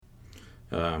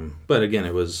But again,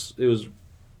 it was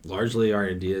largely our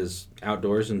idea is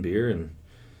outdoors and beer and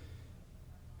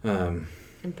even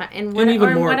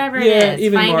or more, whatever it is.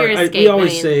 Even find more. your escape. We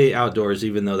always say outdoors,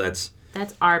 even though that's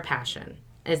our passion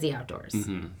is the outdoors.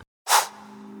 Mm-hmm.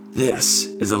 This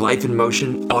is the Life in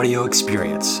Motion audio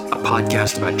experience, a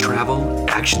podcast about travel,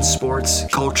 action sports,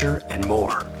 culture, and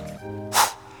more.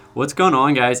 What's going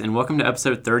on, guys, and welcome to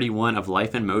episode 31 of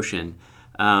Life in Motion.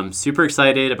 Super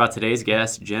excited about today's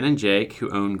guests, Jen and Jake, who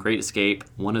own Great Escape,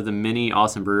 one of the many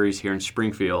awesome breweries here in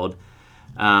Springfield.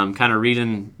 Kind of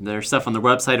reading their stuff on their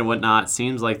website and whatnot,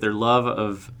 seems like their love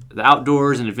of the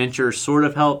outdoors and adventure sort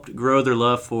of helped grow their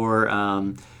love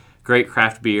for great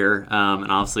craft beer,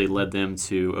 and obviously led them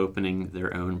to opening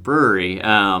their own brewery.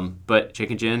 But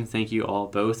Jake and Jen, thank you all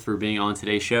both for being on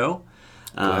today's show.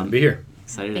 Glad to be here.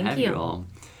 Excited to have you all.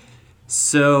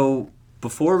 So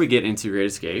before we get into Great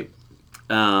Escape,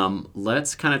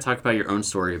 let's kind of talk about your own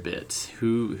story a bit.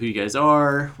 Who you guys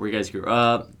are, where you guys grew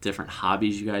up, different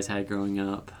hobbies you guys had growing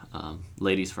up.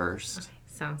 Ladies first.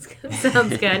 Okay,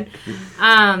 sounds good.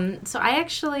 So I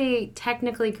actually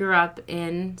technically grew up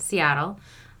in Seattle.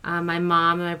 My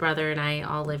mom and my brother and I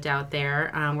all lived out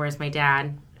there, whereas my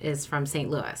dad is from St.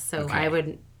 Louis. So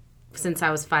okay. Since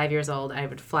I was 5 years old, I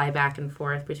would fly back and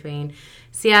forth between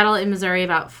Seattle and Missouri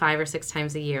about 5 or 6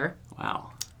 times a year.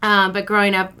 Wow. But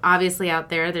growing up, obviously, out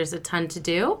there's a ton to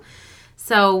do.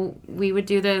 So we would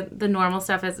do the normal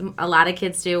stuff as a lot of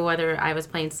kids do, whether I was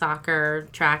playing soccer,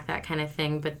 track, that kind of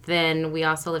thing. But then we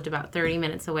also lived about 30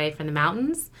 minutes away from the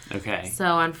mountains. Okay. So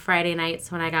on Friday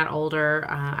nights when I got older,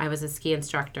 I was a ski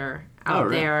instructor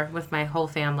out there with my whole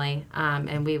family.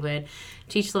 And we would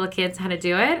teach little kids how to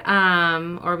do it.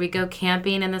 Or we go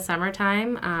camping in the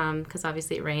summertime because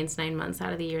obviously it rains 9 months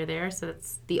out of the year there. So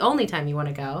it's the only time you want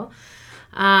to go.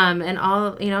 And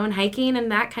all, and hiking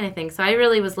and that kind of thing. So I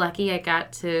really was lucky. I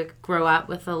got to grow up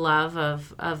with a love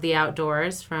of the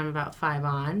outdoors from about 5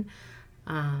 on.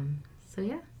 So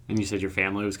yeah. And you said your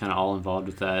family was kind of all involved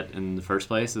with that in the first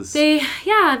place? They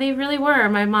really were.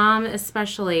 My mom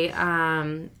especially.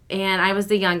 And I was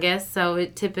the youngest, so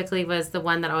it typically was the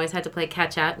one that always had to play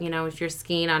catch up. If you're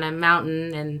skiing on a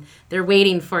mountain and they're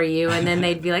waiting for you, and then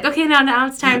they'd be like, okay, now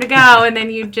it's time to go. And then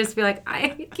you'd just be like,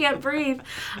 I can't breathe.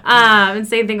 And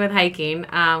same thing with hiking,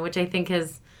 which I think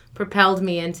has propelled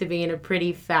me into being a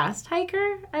pretty fast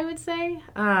hiker, I would say.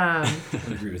 I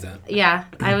agree with that. Yeah,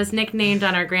 I was nicknamed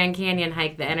on our Grand Canyon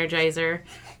hike the Energizer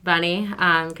Bunny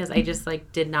because I just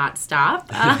did not stop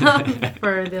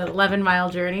for the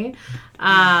 11-mile journey.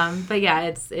 But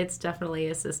yeah, it's definitely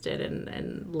assisted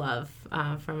and love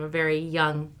from a very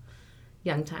young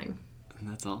time.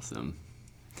 That's awesome.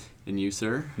 And you,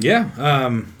 sir?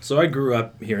 Yeah. So I grew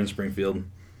up here in Springfield.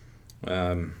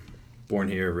 Born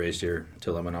here, raised here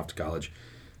until I went off to college,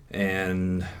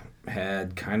 and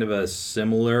had kind of a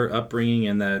similar upbringing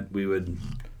in that we would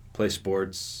play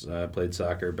sports, played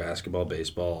soccer, basketball,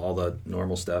 baseball, all the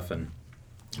normal stuff. And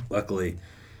luckily,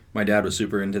 my dad was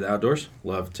super into the outdoors,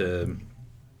 loved to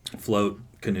float,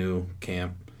 canoe,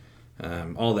 camp,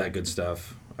 all that good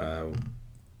stuff.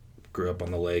 Grew up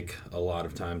on the lake a lot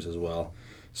of times as well.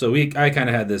 So I kind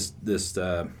of had this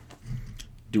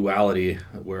duality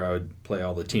where I would play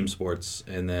all the team sports,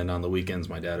 and then on the weekends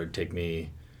my dad would take me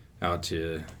out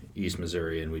to East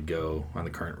Missouri and we'd go on the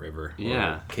Current River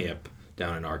or camp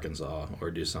down in Arkansas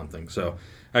or do something. So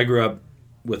I grew up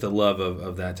with a love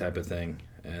of that type of thing,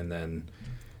 and then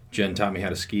Jen taught me how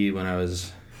to ski when I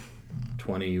was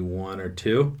 21 or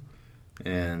 2.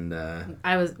 And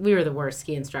we were the worst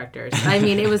ski instructors. I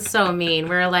mean, it was so mean.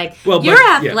 We were like,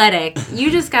 you're athletic. Yeah. You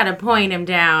just got to point him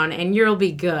down and you'll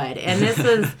be good.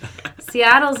 And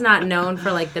Seattle's not known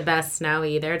for the best snow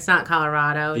either. It's not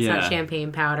Colorado. It's not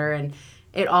champagne powder. And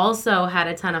it also had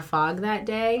a ton of fog that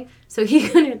day. So he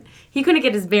couldn't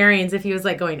get his bearings if he was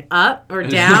going up or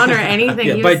down or anything.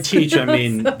 Yeah, by teach, I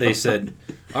mean, they said,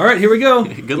 all right, here we go.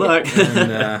 Good luck.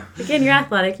 And, again, you're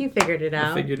athletic. You figured it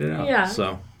out. I figured it out. Yeah.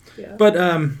 So. Yeah. But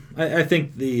I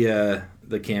think the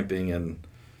camping and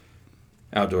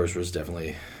outdoors was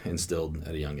definitely instilled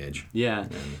at a young age. Yeah.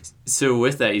 So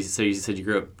with that, you said you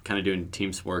grew up kind of doing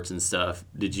team sports and stuff.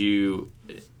 Did you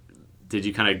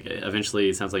kind of eventually,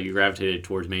 it sounds like you gravitated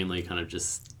towards mainly kind of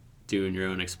just doing your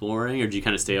own exploring, or did you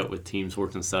kind of stay up with team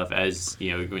sports and stuff as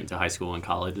you went to high school and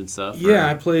college and stuff? Yeah,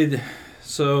 I played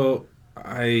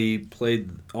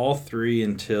all 3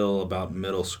 until about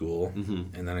middle school,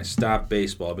 and then I stopped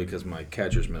baseball because my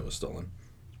catcher's mitt was stolen.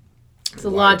 It's a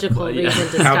logical reason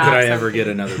to stop. How could I ever get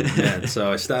another mitt?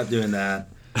 So I stopped doing that,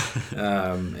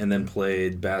 and then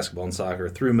played basketball and soccer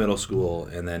through middle school,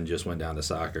 and then just went down to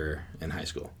soccer in high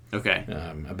school. Okay.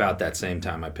 About that same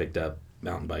time, I picked up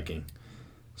mountain biking.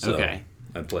 So Okay.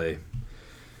 I'd play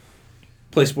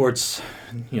sports,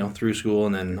 through school,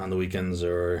 and then on the weekends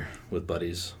or with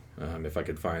buddies. If I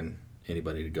could find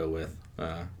anybody to go with,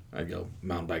 I'd go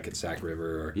mountain bike at Sac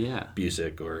River or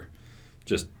Busick or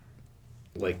just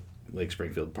Lake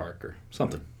Springfield Park or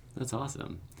something. That's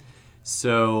awesome.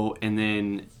 So, and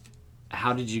then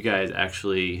how did you guys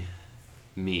actually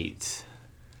meet?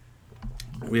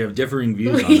 We have differing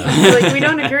views on that. We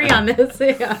don't agree on this.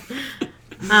 Yeah.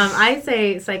 I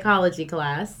say psychology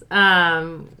class,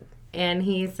 and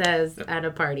he says at a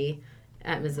party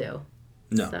at Mizzou.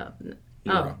 No. So,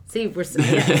 wrong. See, we're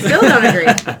still don't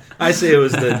agree. I say it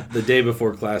was the day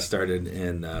before class started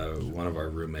in one of our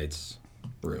roommates'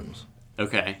 rooms.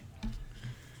 Okay.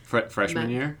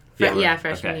 Freshman year?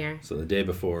 Freshman Okay. year. So the day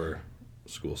before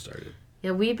school started.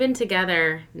 Yeah, we've been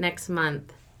together next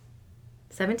month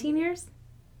 17 years?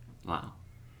 Wow.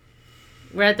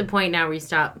 We're at the point now where we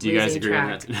stop Do you guys losing agree on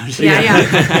track. that? No,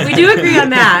 Yeah. We do agree on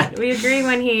that. We agree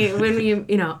when we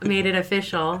made it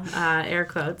official, air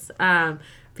quotes. But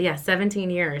yeah, 17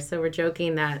 years. So we're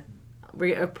joking that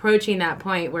we're approaching that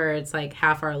point where it's like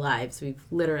half our lives. We've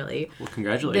literally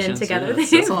congratulations. been together. Yeah,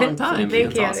 that's a long time.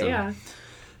 Thank That's you.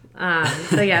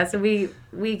 awesome. Yeah. So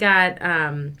we got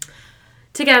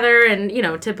together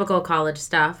and typical college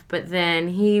stuff, but then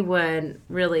he would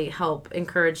really help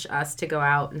encourage us to go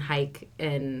out and hike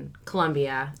in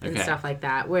Columbia and stuff like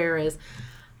that. Whereas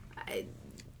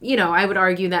I would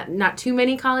argue that not too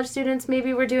many college students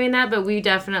maybe were doing that, but we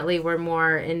definitely were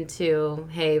more into,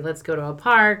 hey, let's go to a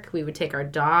park. We would take our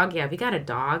dog. Yeah, we got a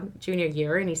dog junior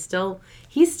year, and he's still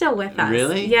with us.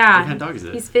 Really? Yeah. What kind of dog is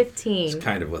it? He's 15. He's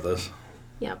kind of with us.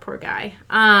 Yeah, poor guy.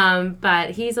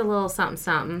 But he's a little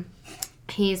something.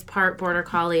 He's part border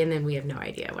collie, and then we have no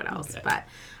idea what else. Okay. But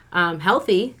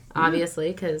healthy,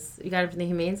 obviously, because you got him from the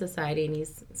Humane Society, and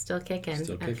he's still kicking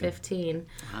at 15.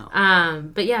 Wow.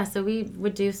 But yeah, so we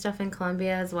would do stuff in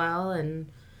Columbia as well, and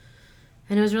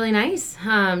it was really nice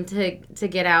to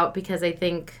get out, because I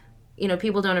think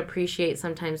people don't appreciate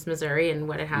sometimes Missouri and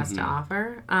what it has to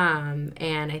offer.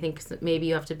 And I think maybe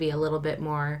you have to be a little bit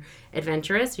more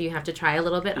adventurous, or you have to try a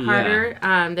little bit harder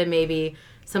than maybe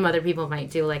some other people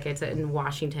might do, like it's in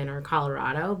Washington or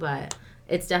Colorado, but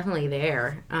it's definitely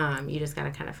there. You just got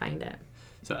to kind of find it.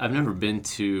 So I've never been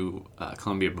to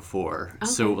Columbia before. Okay.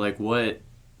 So what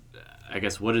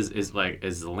is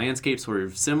the landscape sort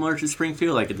of similar to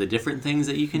Springfield? Like the different things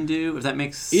that you can do, if that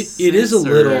makes sense? It is a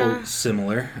little Yeah.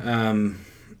 similar.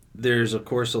 There's of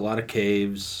course a lot of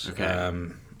caves. Okay.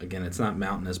 Again, it's not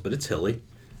mountainous, but it's hilly.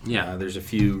 Yeah. There's a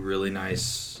few really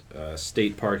nice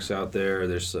state parks out there.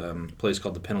 There's a place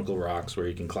called the Pinnacle Rocks where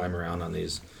you can climb around on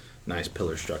these nice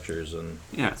pillar structures. And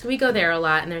Yeah. So we go there a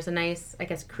lot, and there's a nice, I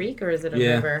guess, creek, or is it a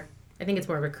river? I think it's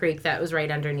more of a creek that was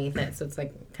right underneath it, so it's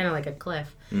like kind of like a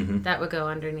cliff that would go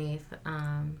underneath.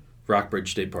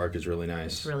 Rockbridge State Park is really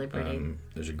nice. It's really pretty.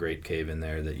 There's a great cave in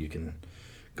there that you can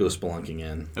go spelunking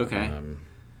in. Okay.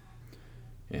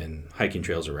 And hiking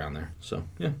trails around there. So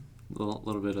yeah, A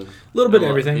little bit of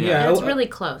everything. Yeah, And it's really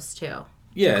close too.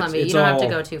 Yeah, to Columbia. it's You don't have all- to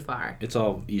go too far. It's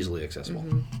all easily accessible.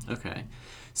 Okay.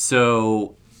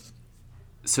 So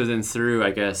then through,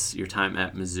 I guess, your time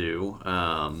at Mizzou,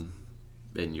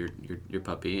 and your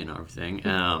puppy and everything,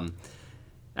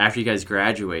 after you guys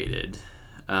graduated,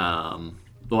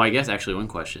 well, I guess actually one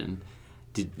question,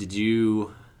 did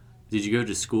you go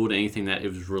to school to anything that it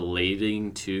was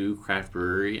relating to craft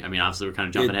brewery? I mean, obviously we're kind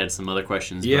of jumping ahead to some other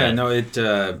questions. Yeah, but, no, it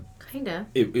Kinda.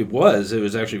 it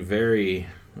was actually very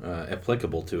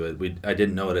applicable to it. I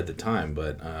didn't know it at the time,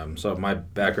 but so my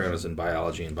background is in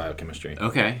biology and biochemistry,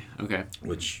 Okay.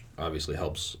 which obviously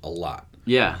helps a lot.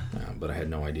 Yeah. But I had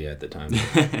no idea at the time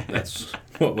that's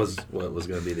what was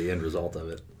going to be the end result of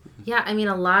it. Yeah, I mean,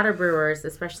 a lot of brewers,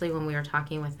 especially when we were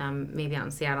talking with them, maybe out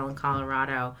in Seattle and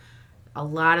Colorado, a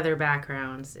lot of their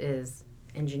backgrounds is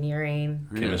engineering,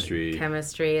 Really?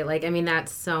 Chemistry. Like, I mean,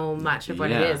 that's so much of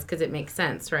what it Yeah. is, because it makes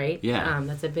sense, right? Yeah.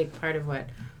 That's a big part of what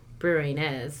brewing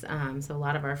is. So a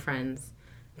lot of our friends,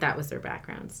 that was their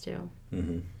backgrounds too.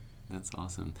 That's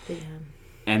awesome. But yeah.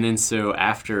 And then so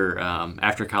after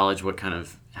college, what kind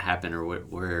of happened, or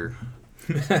where?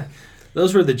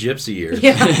 Those were the gypsy years.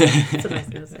 Yeah. That's what I was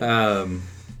going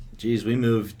to say. We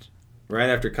moved right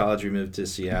after college. We moved to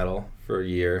Seattle for a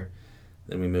year.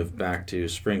 Then we moved back to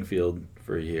Springfield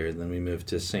for a year. Then we moved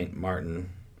to St. Martin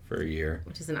for a year.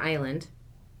 Which is an island.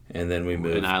 And then we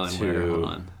moved An island to... where? Hold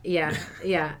on. Yeah.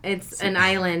 It's an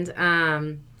island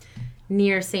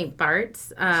near St. Bart's.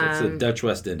 So it's the Dutch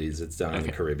West Indies. It's down in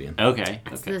the Caribbean. Okay.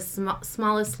 It's the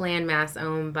smallest landmass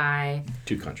owned by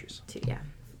 2 countries. two, yeah.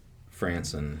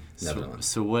 France and Netherlands.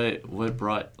 So what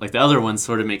brought, like the other ones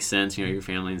sort of make sense, your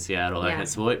family in Seattle. Yeah.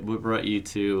 So what brought you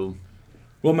to?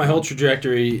 Well, my whole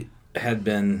trajectory had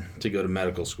been to go to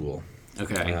medical school.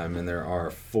 Okay. And there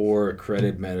are 4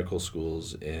 accredited medical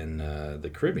schools in the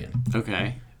Caribbean.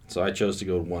 Okay. So I chose to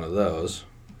go to one of those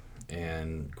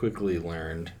and quickly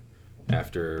learned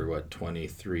after,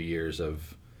 23 years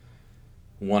of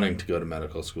wanting to go to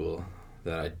medical school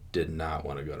that I did not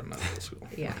want to go to medical school.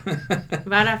 Yeah.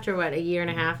 About after, a year and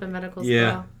a half in medical school?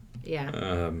 Yeah.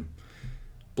 Yeah.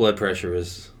 Blood pressure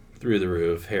was through the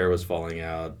roof. Hair was falling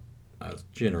out. I was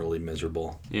generally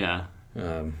miserable. Yeah.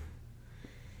 And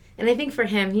I think for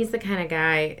him, he's the kind of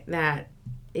guy that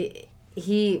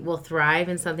he will thrive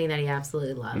in something that he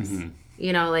absolutely loves.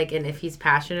 Mm-hmm. And if he's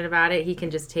passionate about it, he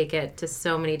can just take it to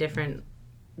so many different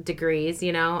degrees,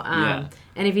 Yeah.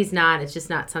 And if he's not, it's just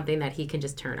not something that he can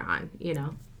just turn on,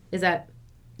 Is that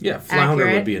Yeah, flounder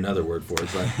accurate? would be another word for it,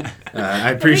 but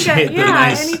I appreciate the yeah,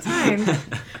 nice...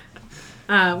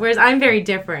 anytime. Whereas I'm very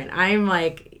different. I'm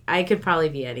like, I could probably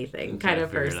be anything kind of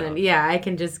figure it person. out. Yeah, I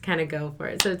can just kind of go for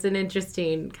it. So it's an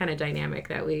interesting kind of dynamic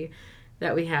that we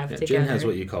have together. Jen has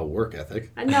what you call work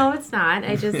ethic. No, it's not.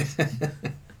 I just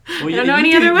Well, I don't know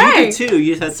any other way. You do too.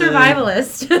 You had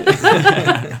survivalist.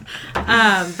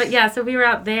 But yeah, so we were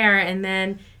out there, and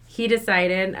then he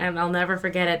decided, and I'll never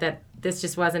forget it, that this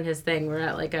just wasn't his thing. We're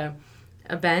at like a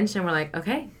bench, and we're like,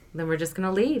 okay, then we're just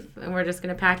gonna leave, and we're just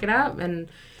gonna pack it up, and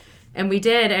we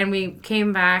did, and we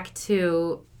came back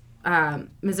to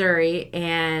Missouri,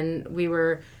 and we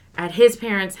were at his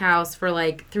parents' house for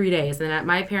like 3 days, and at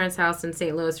my parents' house in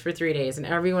St. Louis for 3 days, and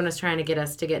everyone was trying to get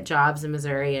us to get jobs in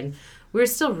Missouri, and we were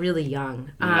still really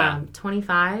young,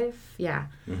 25, yeah.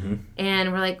 Mm-hmm.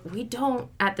 And we're like,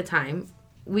 at the time,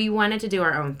 we wanted to do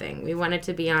our own thing. We wanted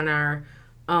to be on our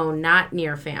own, not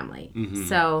near family. Mm-hmm.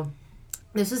 So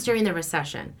this was during the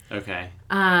recession. Okay.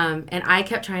 And I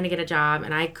kept trying to get a job,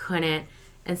 and I couldn't.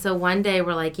 And so one day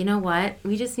we're like, you know what?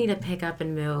 We just need to pick up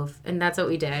and move. And that's what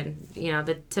we did.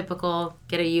 The typical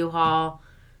get a U-Haul,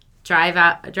 drive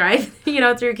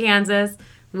through Kansas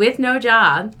with no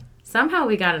job. Somehow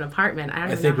we got an apartment.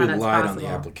 I think know we how that's lied possible.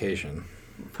 on the application.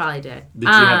 Probably did. Did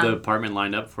you have the apartment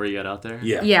lined up before you got out there?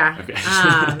 Yeah. Yeah.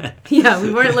 Okay. Yeah,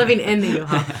 we weren't living in the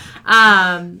U-Haul.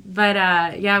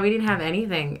 But we didn't have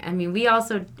anything. I mean, we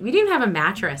didn't have a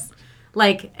mattress.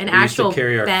 Like an actual We used to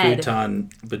carry our bed. futon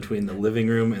between the living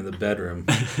room and the bedroom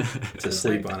to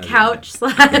sleep on it. Couch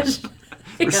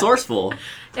 / Resourceful.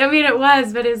 I mean, it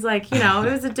was, but it's like, it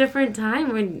was a different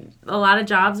time when a lot of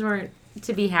jobs weren't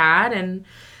to be had, and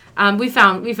we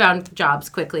found jobs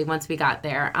quickly once we got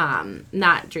there.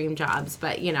 Not dream jobs,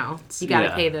 but you got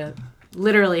to pay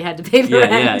literally had to pay the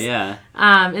rent. Yeah.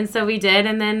 And so we did,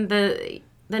 and then the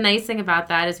nice thing about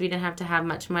that is we didn't have to have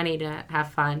much money to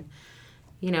have fun.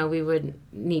 We would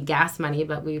need gas money,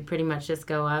 but we would pretty much just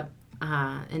go up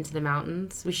into the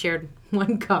mountains. We shared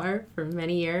one car for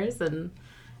many years and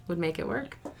would make it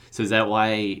work. So is that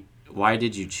why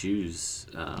did you choose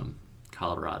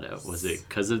Colorado? Was it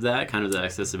because of that, kind of the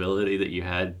accessibility that you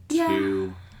had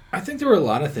to... I think there were a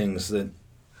lot of things that...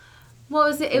 Well, it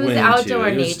was the outdoor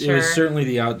nature. It was certainly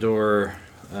the outdoor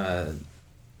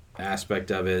aspect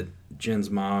of it.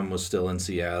 Jen's mom was still in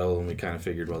Seattle, and we kind of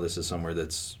figured, well, this is somewhere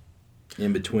that's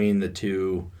in between the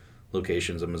 2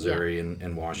 locations of Missouri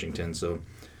and Washington. So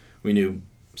we knew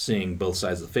seeing both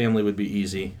sides of the family would be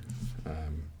easy.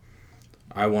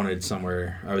 I wanted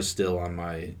somewhere... I was still on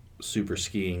my super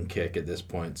skiing kick at this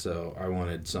point, so I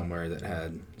wanted somewhere that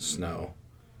had snow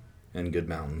and good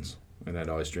mountains. And I'd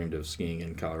always dreamed of skiing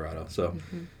in Colorado. So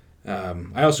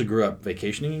I also grew up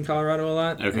vacationing in Colorado a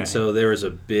lot. Okay. And so there was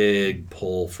a big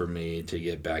pull for me to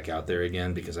get back out there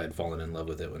again because I'd fallen in love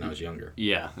with it when I was younger.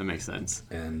 Yeah, that makes sense.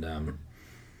 And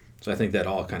so I think that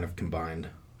all kind of combined.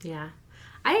 Yeah.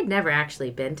 I had never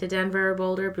actually been to Denver or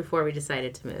Boulder before we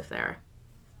decided to move there.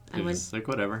 It's like,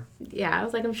 whatever. Yeah, I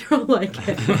was like, I'm sure I'll like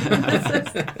it.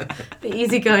 The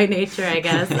easygoing nature, I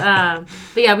guess.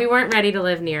 But yeah, we weren't ready to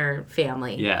live near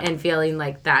family and feeling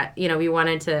like that. We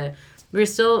were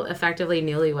still effectively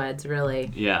newlyweds,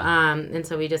 really. Yeah. And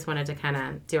so we just wanted to kind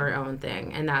of do our own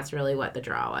thing, and that's really what the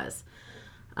draw was.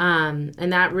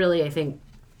 And that really, I think,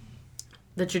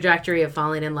 the trajectory of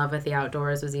falling in love with the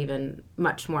outdoors was even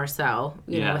much more so,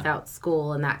 without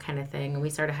school and that kind of thing. And we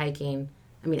started hiking,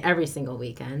 every single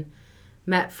weekend.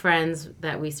 Met friends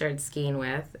that we started skiing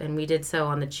with, and we did so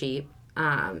on the cheap.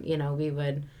 We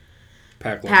would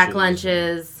pack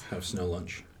lunches. Have snow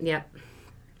lunch. Yep.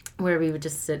 Where we would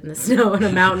just sit in the snow on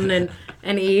a mountain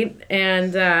and eat.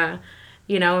 And, and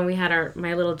we had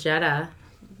my little Jetta,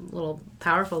 little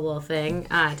powerful little thing,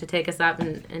 to take us up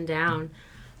and down.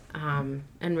 And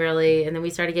then we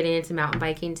started getting into mountain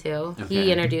biking too. Okay.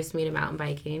 He introduced me to mountain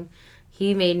biking.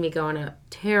 He made me go on a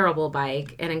terrible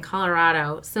bike. And in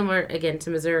Colorado, similar again to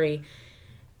Missouri,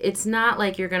 it's not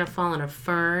like you're going to fall on a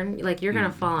fern. Like you're going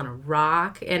to fall on a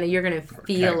rock and you're going to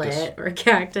feel it, or a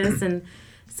cactus. And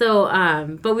so,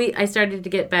 I started to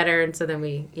get better. And so then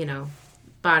we,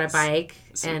 bought a bike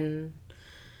and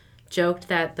joked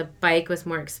that the bike was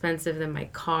more expensive than my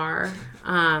car.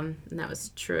 And that was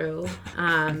true.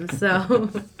 So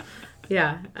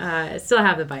yeah, I still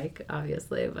have the bike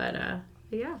obviously, but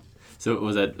yeah. So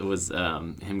was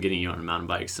him getting you on a mountain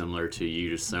bike similar to you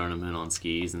just throwing him in on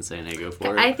skis and saying, "Hey, go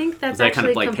for it"? I think that's was that actually kind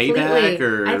of like completely, payback,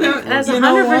 or I think that's You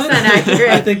know 100% what? accurate.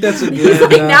 I think that's a He's good.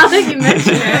 like, now that you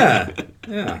mention it,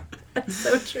 Yeah. that's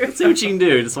so true. see what you can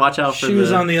do. Just watch out for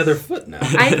Shoes on the other foot now.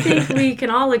 I think we can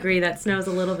all agree that snow's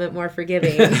a little bit more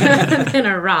forgiving than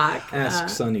a rock. Ask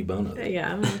Sonny Bono.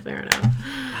 Yeah, fair enough.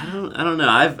 I don't know.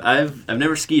 I've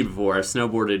never skied before. I've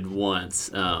snowboarded once.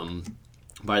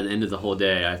 By the end of the whole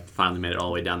day, I finally made it all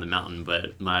the way down the mountain,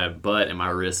 but my butt and my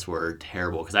wrists were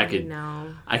terrible because I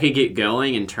could get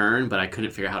going and turn, but I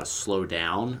couldn't figure out how to slow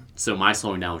down. So my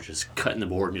slowing down was just cutting the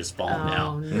board and just falling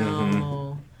down. Oh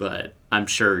no. But I'm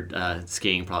sure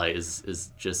skiing probably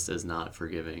is just as not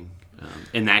forgiving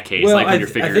in that case. Well, like when you're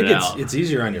figuring it out. it's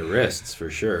easier on your wrists for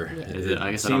sure. Yeah.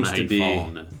 I guess I don't seems know how to you be. fall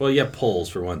on it. Well, you have poles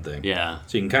for one thing. Yeah.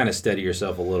 So you can kind of steady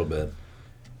yourself a little bit.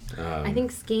 I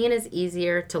think skiing is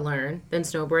easier to learn than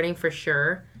snowboarding for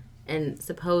sure, and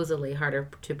supposedly harder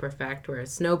to perfect,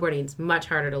 whereas snowboarding is much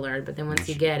harder to learn, but then once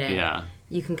you get it,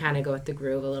 you can kind of go with the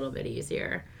groove a little bit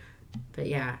easier. But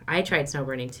yeah, I tried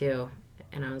snowboarding too,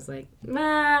 and I was like,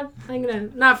 not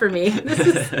for me. This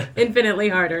is infinitely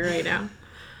harder right now.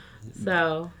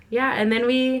 So yeah, and then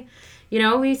we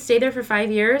stayed there for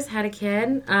 5 years, had a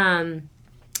kid, and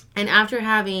after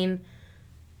having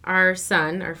our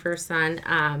first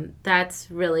son,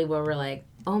 that's really where we're like,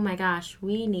 oh my gosh,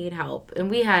 we need help. And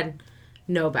we had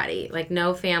nobody, like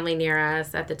no family near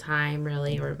us at the time,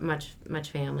 really, or much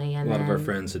family. And a lot of our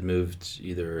friends had moved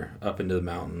either up into the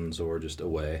mountains or just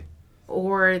away.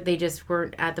 Or they just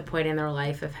weren't at the point in their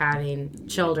life of having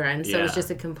children. So it was just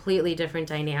a completely different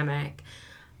dynamic.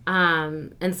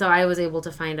 And so I was able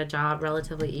to find a job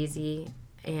relatively easy,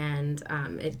 and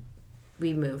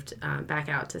we moved back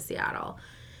out to Seattle.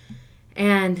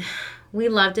 And we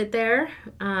loved it there.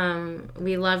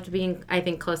 We loved being, I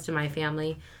think, close to my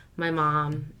family, my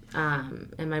mom,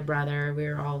 and my brother. We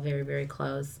were all very, very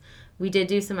close. We did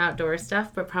do some outdoor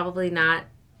stuff, but probably not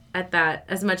at that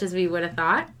as much as we would have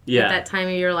thought at that time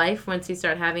of your life once you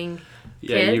start having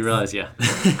kids. Yeah, you realize,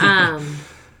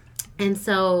 And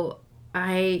so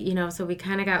so we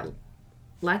kind of got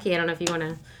lucky. I don't know if you want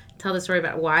to tell the story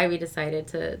about why we decided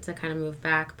to kind of move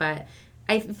back, but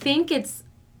I think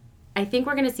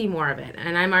we're going to see more of it.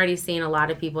 And I'm already seeing a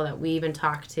lot of people that we even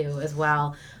talk to as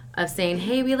well of saying,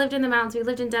 hey, we lived in the mountains, we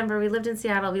lived in Denver, we lived in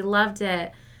Seattle, we loved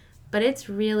it, but it's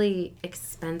really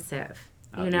expensive,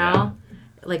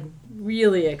 like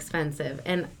really expensive.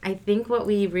 And I think what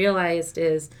we realized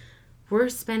is we're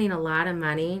spending a lot of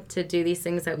money to do these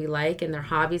things that we like, and they're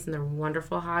hobbies and they're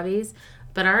wonderful hobbies.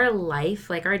 But our life,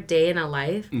 like our day in a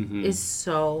life, is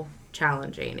so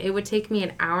challenging. It would take me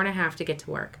an hour and a half to get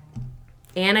to work.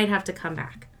 And I'd have to come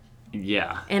back.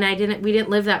 Yeah. And we didn't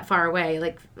live that far away,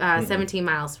 like 17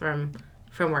 miles from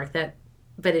work.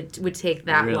 But it would take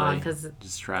that long because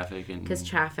just traffic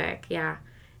traffic, yeah.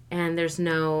 And there's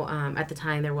no at the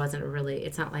time there wasn't really.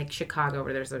 It's not like Chicago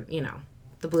where there's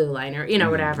the Blue Line or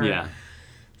whatever. Yeah.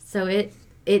 So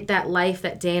that life,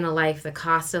 that day in a life, the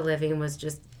cost of living was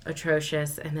just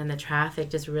atrocious, and then the traffic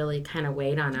just really kind of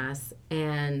weighed on us.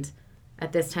 And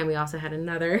at this time, we also had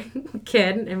another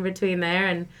kid in between there,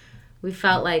 and we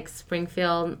felt like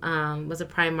Springfield was a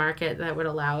prime market that would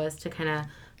allow us to kind of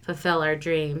fulfill our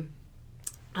dream,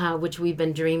 which we've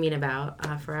been dreaming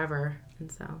about forever.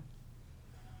 And so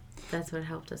that's what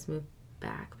helped us move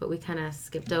back. But we kind of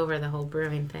skipped over the whole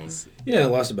brewing thing. Yeah, I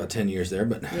lost about 10 years there,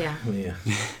 but yeah.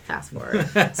 Fast forward.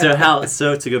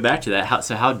 So to go back to that,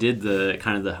 how did the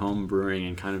kind of the home brewing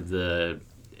and kind of the,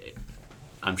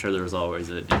 I'm sure there was always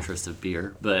an interest of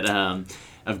beer, but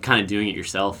of kind of doing it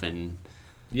yourself and.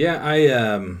 Yeah,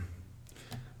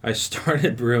 I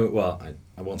started brewing. Well,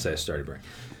 I won't say I started brewing.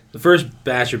 The first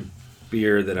batch of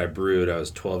beer that I brewed, I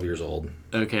was 12 years old.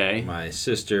 Okay. My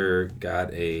sister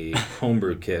got a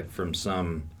homebrew kit from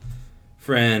some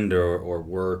friend or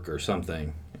work or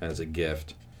something as a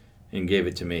gift and gave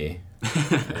it to me.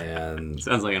 And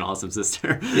sounds like an awesome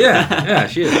sister. Yeah,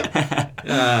 she is.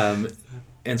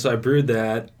 And so I brewed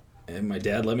that, and my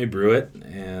dad let me brew it,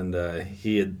 and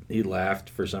he laughed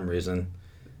for some reason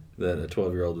that a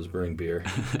 12-year-old was brewing beer.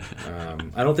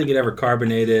 I don't think it ever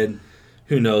carbonated.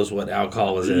 Who knows what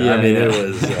alcohol was in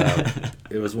it?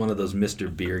 It was one of those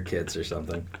Mr. Beer kits or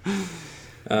something.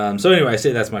 So anyway, I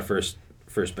say that's my first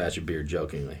batch of beer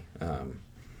jokingly.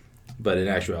 But in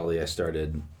actuality, I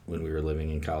started when we were living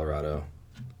in Colorado.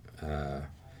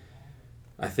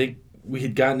 I think we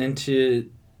had gotten into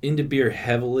beer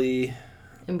heavily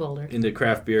in Boulder, into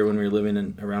craft beer when we were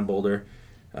living around Boulder.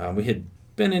 We had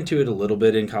been into it a little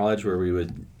bit in college, where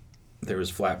there was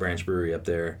Flat Branch Brewery up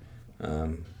there.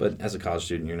 But as a college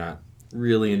student, you're not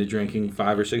really into drinking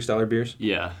 $5 or $6 beers.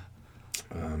 Yeah.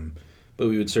 But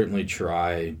we would certainly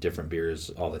try different beers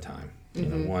all the time. You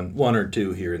know, one or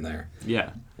two here and there.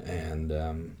 Yeah.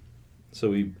 And so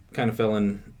we kind of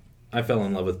I fell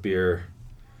in love with beer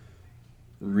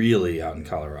really out in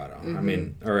Colorado. I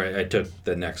mean, I took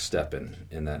the next step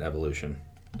in that evolution.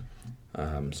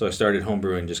 So I started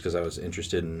homebrewing just because I was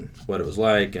interested in what it was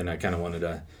like, and I kind of wanted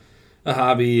a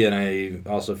hobby, and I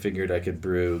also figured I could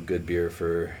brew good beer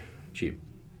for cheap.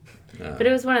 But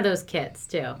it was one of those kits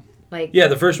too.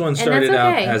 The first one started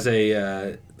out okay. as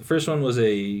the first one was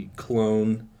a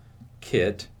clone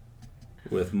kit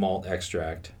with malt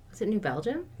extract. Was it New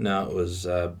Belgium? No, it was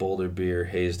Boulder beer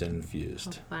hazed and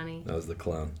infused. Oh, funny. That was the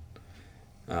clone.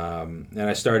 And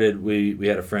I started, we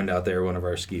had a friend out there, one of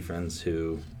our ski friends,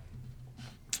 who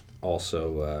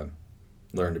also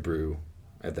learned to brew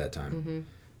at that time.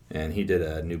 And he did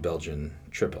a New Belgian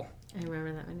triple. I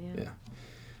remember that one, yeah.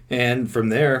 And from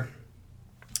there,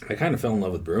 I kind of fell in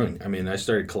love with brewing. I mean, I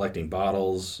started collecting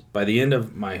bottles. By the end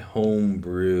of my home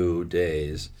brew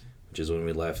days, which is when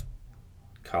we left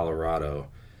Colorado,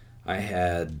 I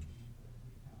had,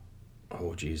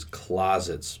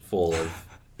 closets full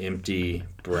of empty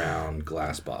brown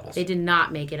glass bottles. They did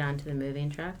not make it onto the moving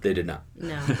truck? They did not.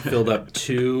 No. Filled up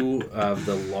 2 of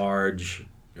the large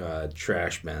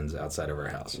trash bins outside of our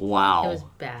house. Wow. It was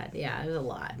bad. Yeah, it was a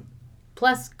lot.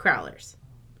 Plus growlers.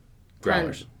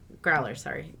 Growlers,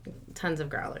 sorry. Tons of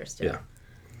growlers, too. Yeah.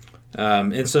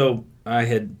 And so I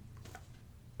had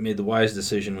made the wise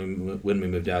decision when we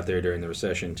moved out there during the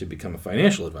recession to become a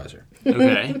financial advisor.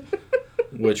 Okay.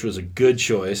 Which was a good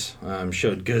choice.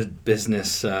 Showed good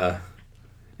business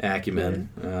acumen.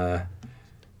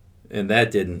 And that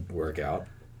didn't work out.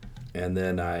 And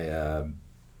then I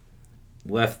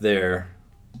left there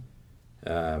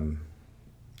and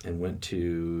went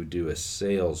to do a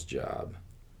sales job.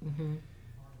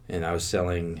 And I was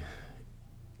selling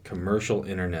commercial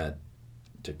internet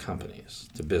to companies,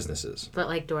 to businesses. But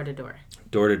like door to door.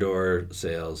 Door-to-door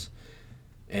sales.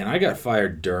 And I got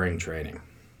fired during training.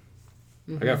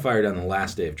 I got fired on the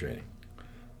last day of training.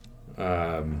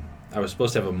 I was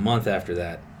supposed to have a month after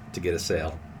that to get a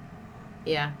sale.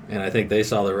 Yeah. And I think they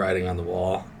saw the writing on the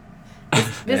wall.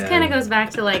 This kind of goes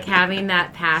back to like having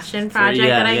that passion project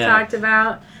that I talked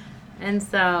about. And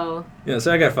so... Yeah,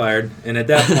 so I got fired. And at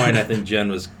that point, I think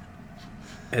Jen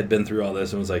had been through all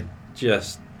this and was like,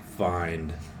 just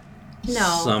find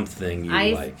something you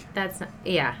like. That's not,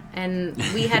 yeah. And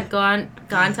we had gone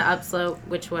to Upslope,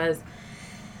 which was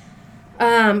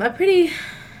a pretty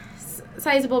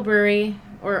sizable brewery,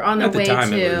 or on the way to... At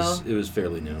the time, it was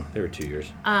fairly new. They were 2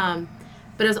 years.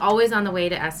 But it was always on the way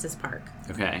to Estes Park.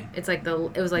 Okay. It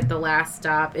was like the last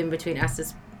stop in between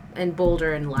Estes and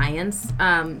Boulder and Lyons.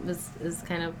 Was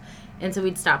kind of, and so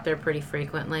we'd stop there pretty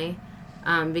frequently,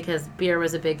 because beer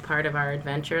was a big part of our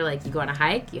adventure. Like, you go on a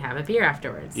hike, you have a beer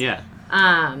afterwards. Yeah.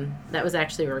 That was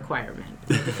actually a requirement.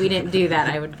 If we didn't do that,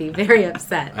 I would be very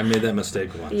upset. I made that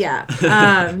mistake once.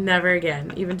 Yeah. Never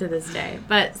again, even to this day.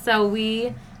 But so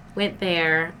we went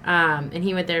there, and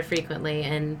he went there frequently,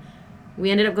 and we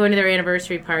ended up going to their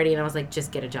anniversary party, and I was like,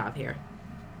 just get a job here.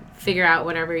 Figure out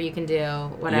whatever you can do,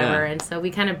 whatever. Yeah. And so we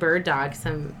kind of bird dogged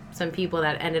some people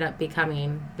that ended up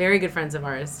becoming very good friends of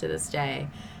ours to this day.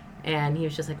 And he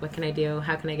was just like, what can I do?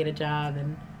 How can I get a job?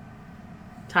 And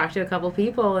talked to a couple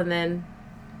people, and then,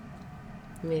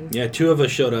 Yeah, 2 of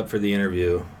us showed up for the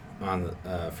interview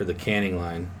for the canning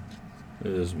line. It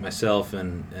was myself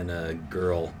and a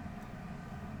girl.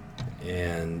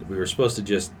 And we were supposed to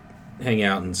just hang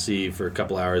out and see for a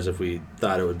couple hours if we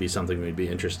thought it would be something we'd be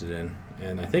interested in.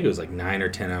 And I think it was like 9 or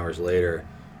 10 hours later,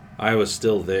 I was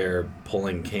still there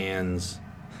pulling cans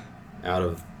out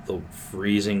of the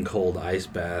freezing cold ice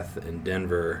bath in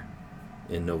Denver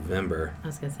in November. I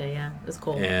was going to say, yeah, it was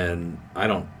cold. And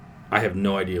I have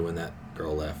no idea when that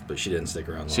girl left, but she didn't stick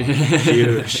around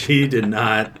long. She did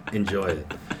not enjoy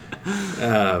it.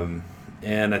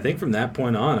 And I think from that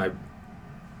point on,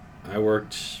 I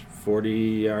worked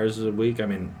 40 hours a week,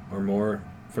 or more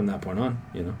from that point on,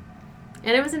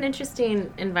 And it was an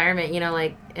interesting environment,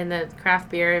 like in the craft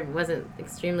beer, it wasn't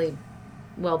extremely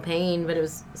well paying, but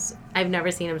I've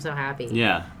never seen him so happy.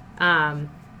 Yeah.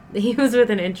 He was with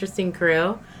an interesting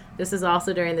crew. This is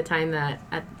also during the time that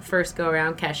at first go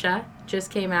around Kesha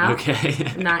just came out. Okay.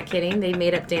 I'm not kidding. They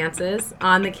made up dances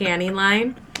on the canning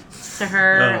line to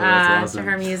her awesome.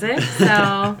 to her music.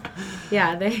 So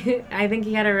yeah, I think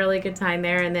he had a really good time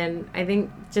there, and then I think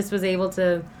just was able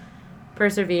to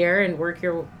persevere and work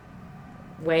your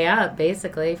way up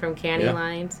basically from canning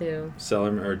line to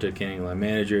cellarman, or to canning line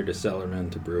manager to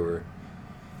cellarman to brewer.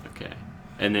 Okay.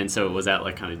 And then so was that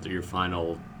like kind of your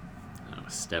final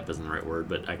step isn't the right word,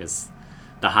 but I guess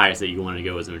the highest that you wanted to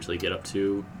go was eventually get up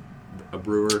to a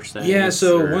brewer status? Yeah,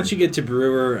 so once you get to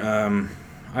brewer,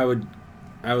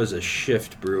 I was a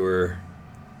shift brewer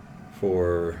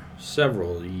for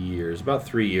several years, about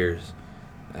 3 years,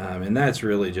 and that's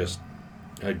really just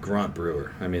a grunt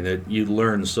brewer. I mean, you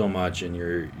learn so much, and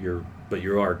but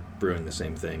you are brewing the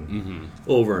same thing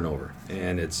over and over,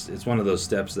 and it's one of those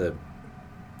steps that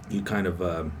you kind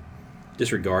of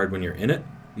disregard when you're in it.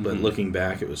 But looking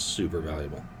back, it was super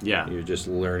valuable. Yeah. You're just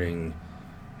learning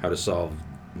how to solve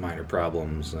minor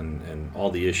problems and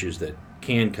all the issues that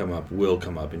can come up will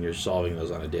come up, and you're solving those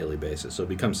on a daily basis. So it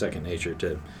becomes second nature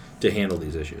to handle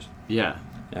these issues. Yeah.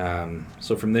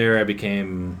 So from there, I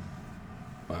became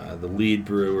the lead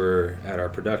brewer at our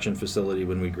production facility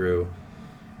when we grew.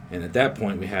 And at that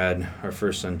point, we had our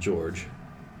first son, George.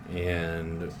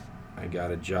 And I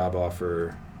got a job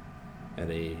offer at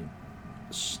a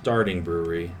starting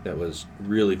brewery that was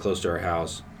really close to our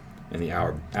house, and the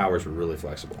hours were really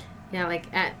flexible. Yeah,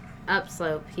 like at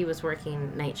Upslope, he was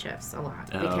working night shifts a lot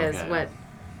because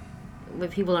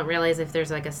what people don't realize, if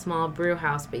there's like a small brew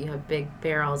house but you have big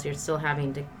barrels, you're still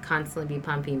having to constantly be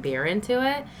pumping beer into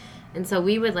it. And so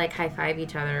we would like high five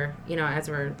each other, as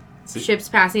we're ships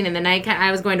passing in the night.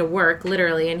 I was going to work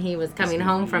literally, and he was coming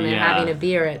home from it having a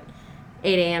beer at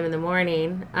 8 a.m. in the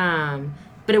morning.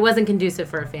 But it wasn't conducive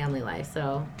for a family life,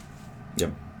 so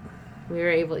yep. You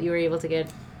were able to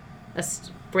get a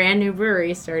brand new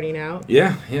brewery starting out.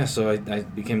 Yeah. So I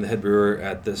became the head brewer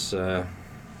at this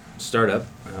startup.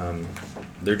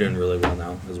 They're doing really well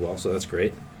now as well, so that's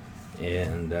great.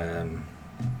 And it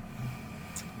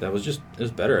was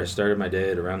better. I started my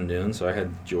day at around noon, so I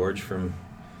had George from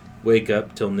wake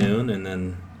up till noon, and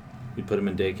then we'd put him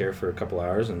in daycare for a couple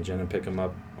hours, and Jen would pick him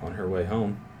up on her way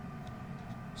home.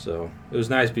 So it was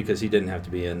nice because he didn't have to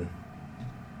be in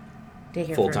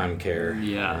full-time care.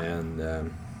 Yeah.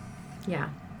 And yeah.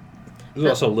 It was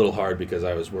also a little hard because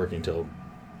I was working till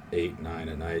 8, 9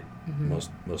 at night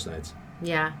most nights.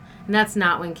 Yeah. And that's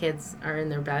not when kids are in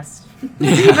their best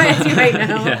right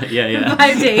now. Yeah.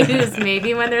 5 days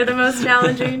maybe when they're the most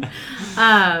challenging.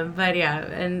 But yeah,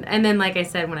 and then like I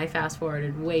said, when I fast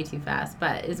forwarded way too fast,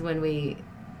 but is when we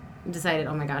decided,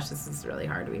 oh my gosh, this is really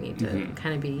hard. We need to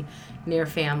kind of be near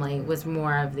family. Was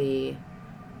more of the,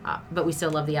 but we still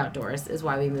love the outdoors, is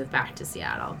why we moved back to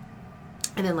Seattle.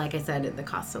 And then, like I said, the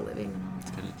cost of living and all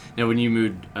that. Now, when you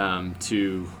moved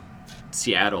to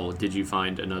Seattle, did you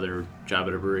find another job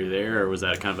at a brewery there, or was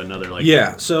that kind of another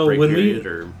So break when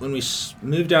period, when we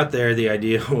moved out there, the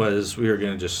idea was we were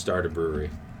going to just start a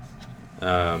brewery,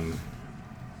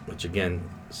 which again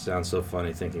sounds so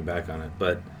funny thinking back on it,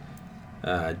 but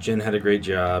Jen had a great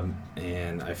job,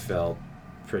 and I felt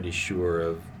pretty sure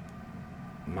of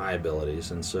my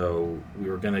abilities, and so we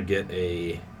were going to get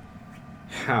a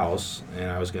house, and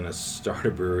I was going to start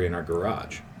a brewery in our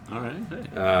garage. All right.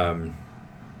 Hey.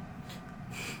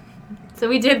 So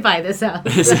we did buy this house.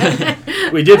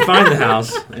 We did find the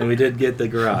house, and we did get the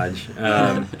garage.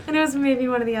 And it was maybe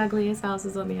one of the ugliest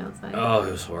houses on the outside. Oh,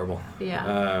 it was horrible.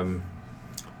 Yeah.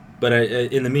 But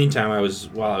in the meantime,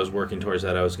 while I was working towards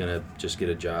that, I was going to just get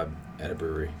a job at a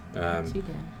brewery.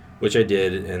 Which I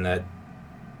did, and that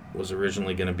was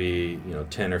originally going to be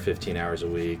 10 or 15 hours a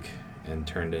week, and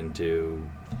turned into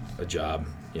a job,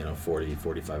 40,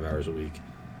 45 hours a week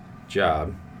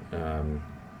job.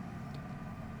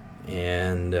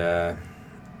 And I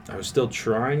was still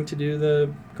trying to do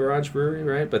the garage brewery,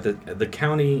 right? But the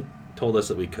county told us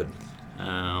that we couldn't.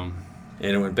 And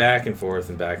it went back and forth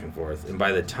and back and forth. And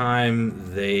by the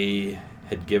time they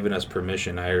had given us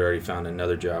permission, I had already found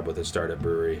another job with a startup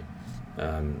brewery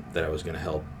that I was going to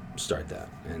help start that.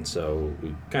 And so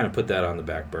we kind of put that on the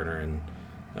back burner,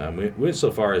 and we went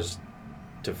so far as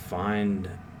to find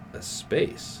a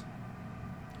space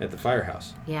at the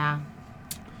firehouse. Yeah.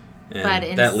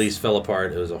 And that lease fell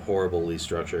apart. It was a horrible lease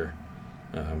structure.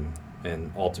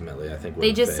 and ultimately I think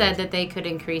they just said that they could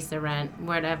increase the rent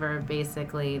whatever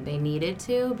basically they needed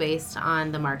to based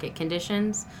on the market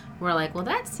conditions. We're like, well,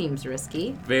 that seems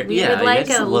risky. We would like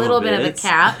a little bit of a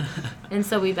cap, and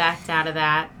so we backed out of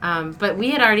that. But we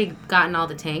had already gotten all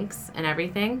the tanks and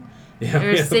everything. Yeah,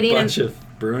 they're sitting a bunch of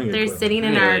brewing They're equipment. sitting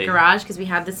in our garage because we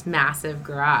have this massive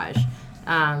garage,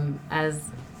 as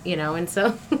you know, and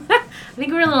so I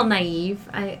think we're a little naive.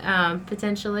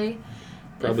 Potentially.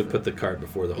 Probably put the cart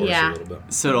before the horse a little bit.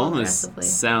 So it almost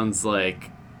sounds like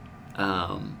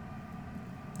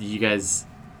you guys,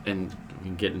 and we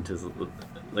can get into this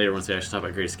later once we actually talk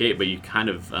about Great Escape, but you kind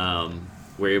of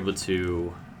were able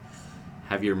to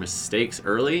have your mistakes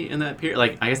early in that period.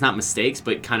 Like, I guess not mistakes,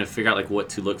 but kind of figure out like what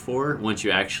to look for once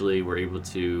you actually were able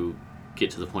to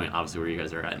get to the point, obviously, where you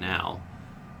guys are at now.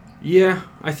 Yeah,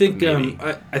 I think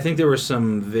I think there were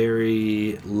some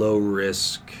very low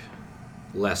risk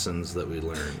lessons that we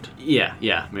learned. Yeah,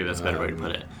 maybe that's a better way to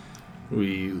put it.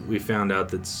 We found out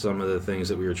that some of the things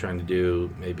that we were trying to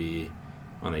do, maybe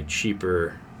on a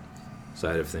cheaper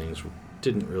side of things,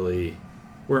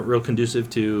 weren't real conducive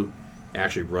to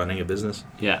actually running a business.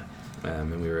 Yeah.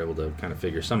 And we were able to kind of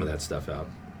figure some of that stuff out.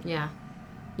 Yeah.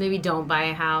 Maybe don't buy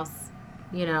a house,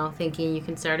 thinking you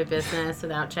can start a business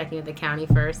without checking with the county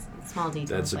first. Small details.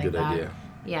 That's a like good that. idea.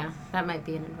 Yeah, that might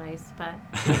be an advice, but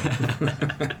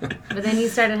but then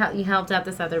you helped out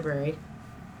this other brewery.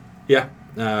 Yeah.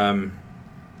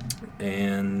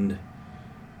 And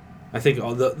I think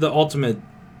the ultimate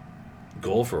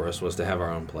goal for us was to have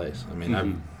our own place. I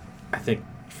mean, I think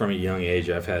from a young age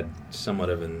I've had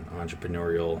somewhat of an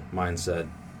entrepreneurial mindset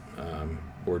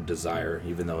or desire,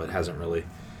 even though it hasn't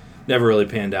never really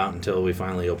panned out until we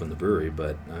finally opened the brewery.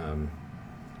 But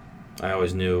I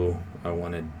always knew I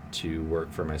wanted to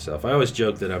work for myself. I always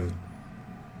joke that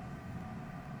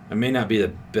I may not be the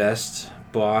best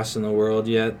boss in the world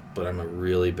yet, but I'm a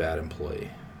really bad employee.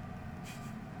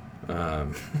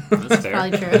 That's fair.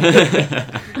 Probably true.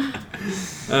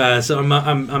 So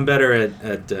I'm better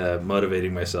at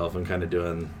motivating myself and kind of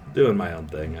doing my own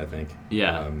thing, I think.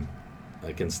 Yeah.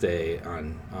 I can stay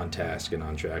on task and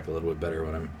on track a little bit better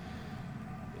when I'm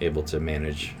able to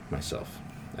manage myself,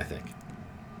 I think.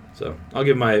 So I'll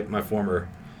give my former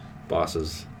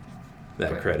bosses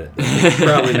that credit.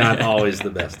 Probably not always the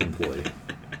best employee.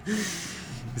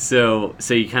 So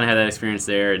you kind of had that experience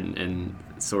there and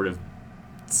sort of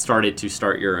started to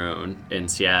start your own in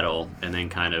Seattle, and then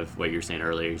kind of what you were saying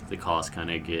earlier, the cost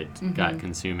kind of got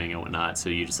consuming and whatnot, so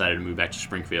you decided to move back to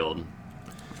Springfield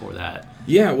for that.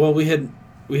 Yeah, well, we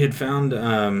had found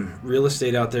real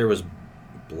estate out there was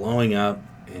blowing up,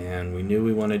 and we knew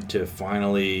we wanted to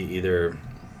finally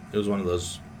it was one of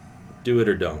those do it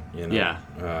or don't,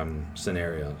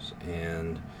 scenarios.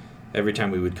 And every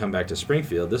time we would come back to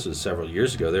Springfield, this was several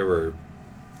years ago, there were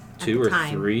two or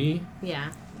three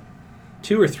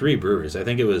breweries. I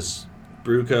think it was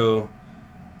Brewco,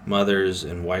 Mothers,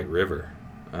 and White River.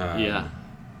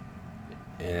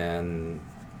 And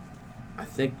I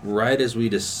think right as we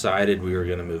decided we were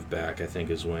going to move back, I think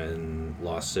is when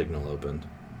Lost Signal opened.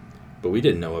 But we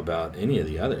didn't know about any of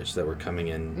the others that were coming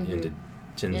into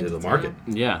the market.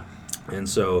 Yeah. And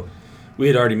so we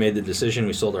had already made the decision.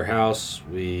 We sold our house.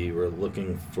 We were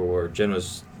Jen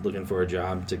was looking for a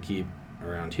job to keep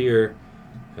around here.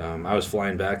 I was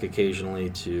flying back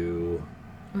occasionally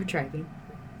Or driving.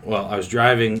 Well, I was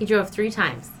driving. He drove 3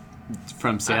 times.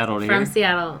 From Seattle to From here?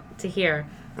 Seattle to here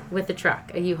with a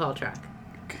truck, a U-Haul truck.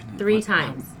 Goodness, 3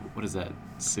 times. What is that?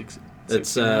 6?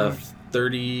 It's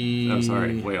 30. Oh,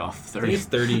 sorry, way off. 30. It's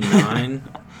 39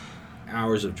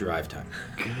 hours of drive time.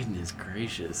 Goodness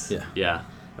gracious. Yeah.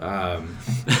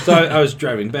 So I was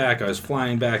driving back. I was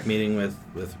flying back, meeting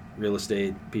with real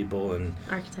estate people and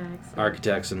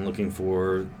architects, and looking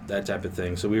for that type of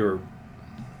thing. So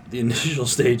the initial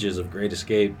stages of Great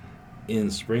Escape in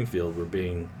Springfield were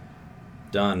being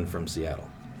done from Seattle.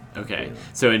 Okay,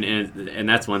 so and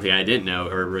that's one thing I didn't know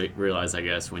or realize, I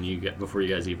guess, before you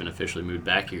guys even officially moved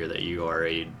back here, that you are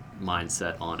a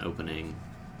mindset on opening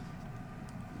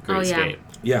Great Escape.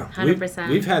 Yeah, 100%.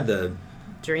 We've had the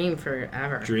dream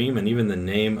forever. Dream and even the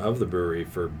name of the brewery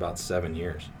for about 7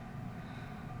 years.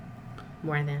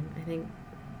 More than, I think.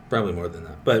 Probably more than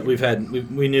that. But we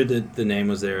knew that the name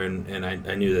was there, and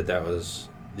I knew that was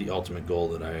the ultimate goal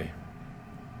that I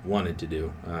wanted to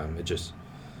do. It just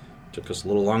took us a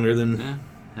little longer than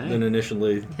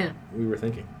initially we were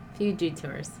thinking. A few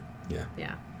detours.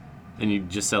 Yeah. And you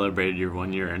just celebrated your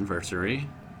 1-year anniversary.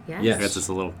 Yes. I guess it's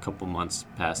a couple months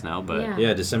past now, but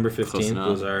yeah, December 15th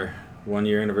was our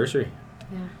 1-year anniversary.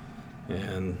 Yeah.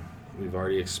 And we've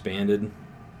already expanded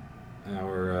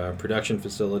our production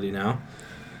facility now.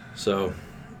 So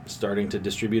starting to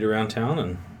distribute around town,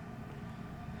 and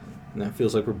that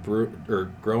feels like we're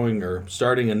growing or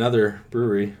starting another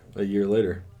brewery a year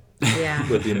later. Yeah.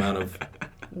 With the amount of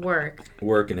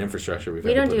work and infrastructure we've.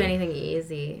 We don't do anything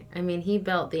easy. I mean, he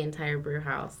built the entire brew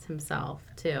house himself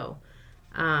too.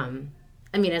 I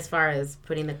mean, as far as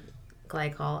putting the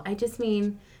glycol, I just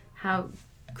mean how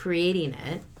creating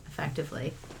it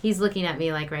effectively. He's looking at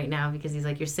me like right now because he's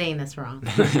like, "You're saying this wrong."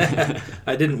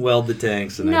 I didn't weld the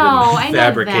tanks and I didn't know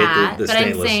fabricate that, the but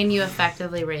stainless. I'm saying you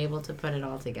effectively were able to put it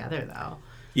all together, though.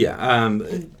 Yeah.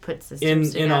 Put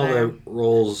systems in all together. the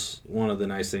roles, one of the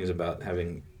nice things about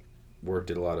having worked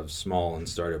at a lot of small and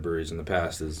startup breweries in the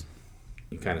past is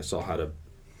you kind of saw how to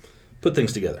put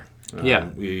things together.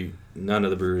 None of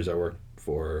the breweries I worked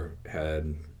for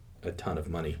had a ton of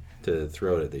money to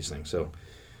throw at these things, so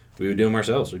we would do them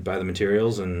ourselves. We'd buy the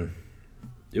materials and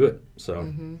do it.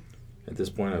 So at this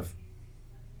point, I've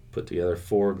put together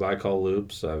 4 glycol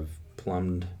loops. I've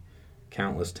plumbed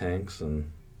countless tanks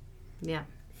and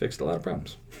fixed a lot of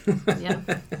problems. Yeah.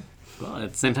 Well,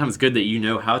 at the same time, it's good that you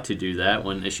know how to do that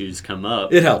when issues come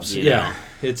up. It helps. You Yeah,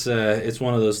 know. it's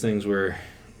one of those things where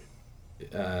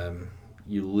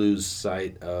you lose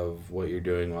sight of what you're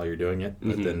doing while you're doing it,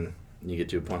 but then you get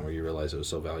to a point where you realize it was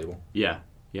so valuable. Yeah,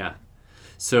 yeah.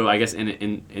 So I guess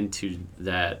into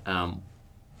that,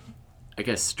 I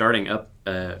guess starting up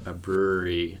a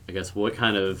brewery, I guess what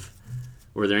kind of,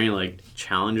 were there any like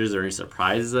challenges or any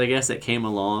surprises, I guess, that came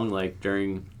along like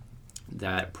during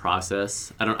that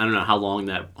process? I don't know how long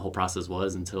that whole process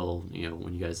was until, you know,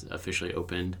 when you guys officially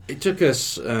opened. It took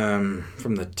us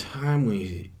from the time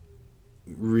we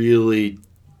really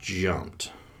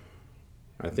jumped,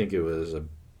 I think it was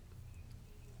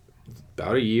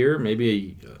about a year,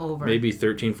 maybe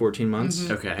 13, 14 months.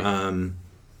 Okay.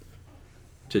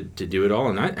 To do it all,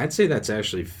 and I'd say that's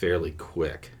actually fairly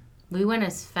quick. We went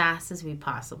as fast as we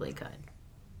possibly could.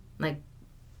 Like,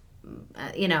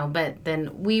 but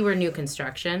then we were new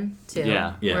construction, too.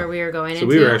 Yeah. Where we were going into. So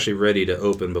we were actually ready to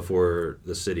open before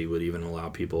the city would even allow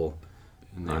people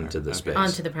onto the space.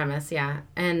 Onto the premise, yeah.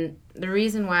 And the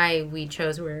reason why we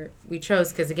chose,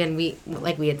 because, again,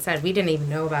 like we had said, we didn't even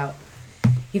know about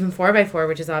even 4x4,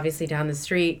 which is obviously down the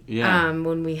street,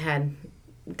 when we had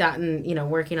gotten,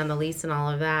 working on the lease and all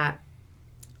of that.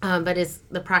 But it's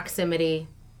the proximity,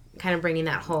 kind of bringing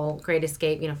that whole Great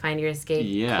Escape, Find Your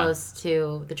Escape close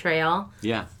to the trail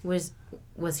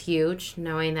was huge,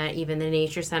 knowing that even the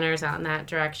nature centers out in that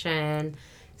direction,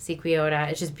 Sequiota,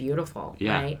 it's just beautiful,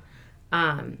 right?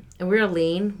 And we're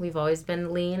lean. We've always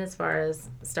been lean as far as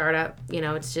startup.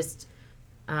 It's just,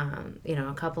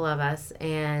 a couple of us.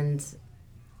 And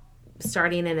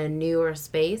starting in a newer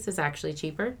space is actually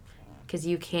cheaper because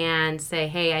you can say,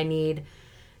 hey, I need,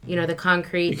 the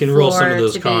concrete you can floor roll some of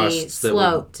those to costs be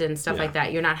sloped and stuff like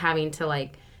that. You're not having to,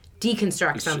 like,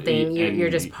 deconstruct something. You're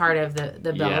just part of the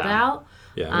build-out.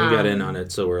 Yeah, we got in on it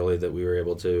so early that we were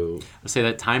able to... I'd say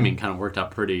that timing kind of worked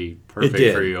out pretty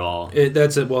perfect for you all.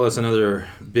 That's another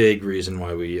big reason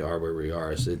why we are where we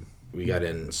are. Is that we got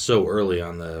in so early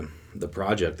on the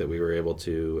project that we were able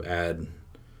to add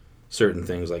certain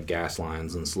things like gas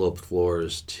lines and sloped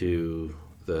floors to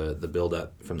the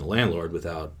build-up from the landlord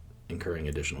without incurring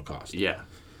additional cost. Yeah.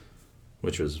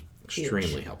 Which was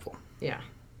extremely helpful. Yeah.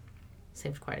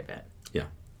 Saved quite a bit. Yeah.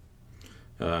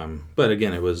 But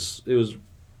again, it was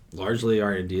largely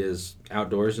our ideas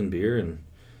outdoors and beer and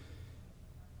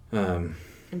even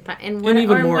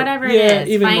more, whatever it is,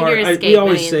 even find more, your escape. We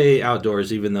always say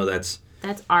outdoors, even though that's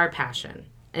our passion,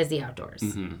 is the outdoors.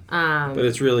 But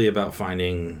it's really about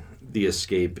finding the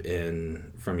escape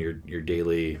from your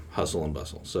daily hustle and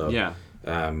bustle. So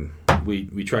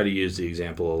we try to use the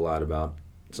example a lot about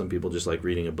some people just like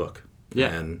reading a book.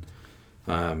 Yeah. And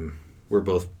we're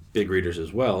both big readers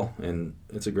as well, and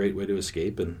it's a great way to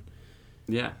escape. And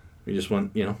we just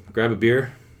want, grab a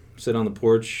beer, sit on the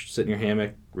porch, sit in your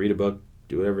hammock, read a book,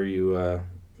 do whatever you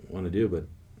want to do, but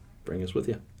bring us with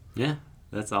you. Yeah,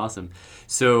 that's awesome.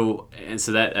 So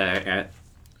that I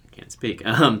can't speak.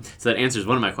 So that answers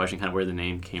one of my questions, kind of where the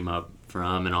name came up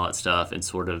from and all that stuff, and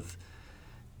sort of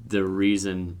the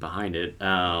reason behind it.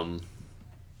 And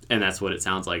that's what it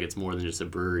sounds like. It's more than just a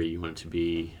brewery. You want it to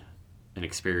be an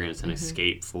experience, an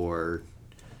escape for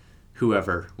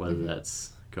whoever, whether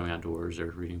that's going outdoors or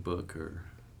reading a book or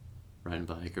riding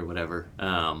a bike or whatever.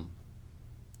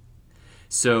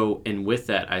 So, and with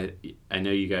that, I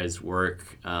know you guys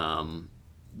work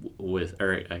with,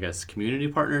 or I guess community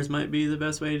partners might be the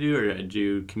best way to do, or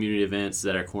do community events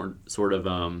that are sort of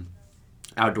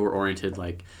outdoor oriented,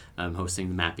 like hosting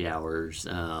the Mappy Hours.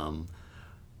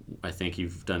 I think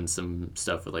you've done some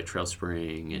stuff with like Trail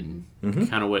Spring and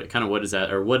kind of what is that,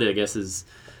 or what I guess is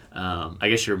I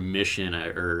guess your mission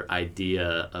or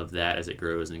idea of that as it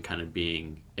grows and kind of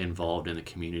being involved in the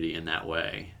community in that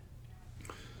way?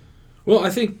 Well, I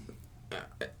think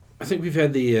we've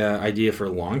had the idea for a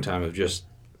long time of just,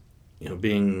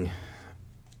 being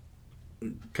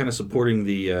kind of supporting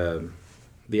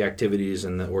the activities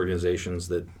and the organizations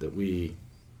that we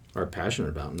are passionate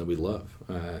about and that we love.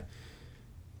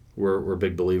 We're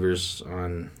big believers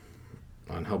on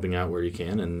helping out where you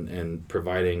can and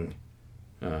providing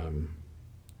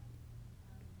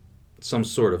some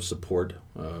sort of support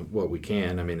what we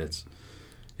can. I mean, it's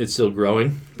still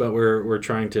growing, but we're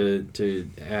trying to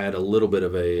add a little bit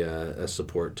of a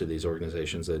support to these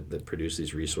organizations that produce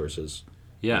these resources.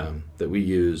 Yeah. That we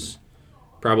use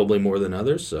probably more than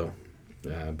others. So,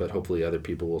 but hopefully other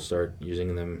people will start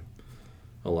using them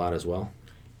a lot as well.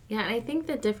 Yeah, and I think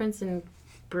the difference in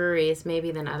breweries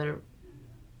maybe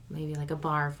like a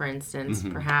bar, for instance,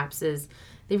 perhaps, is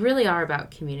they really are about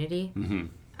community.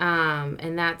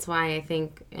 And that's why I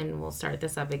think, and we'll start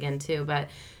this up again too, but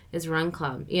is Run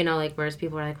Club, whereas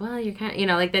people are like, well, you're kind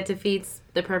of, like that defeats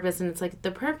the purpose. And it's like,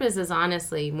 the purpose is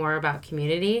honestly more about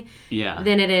community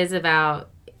than it is about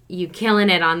you killing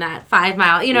it on that 5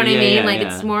 mile, you know what I mean?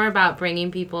 It's more about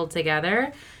bringing people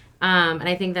together. And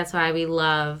I think that's why we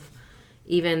love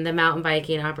even the mountain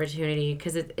biking opportunity,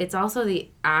 because it's also the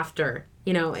after,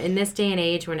 in this day and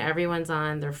age when everyone's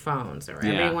on their phones or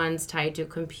everyone's tied to a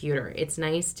computer, it's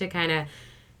nice to kind of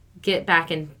get back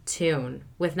in tune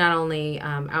with not only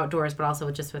outdoors, but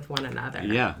also just with one another.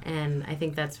 Yeah. And I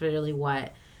think that's really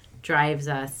what drives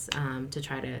us to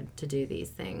try to do these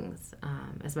things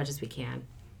as much as we can,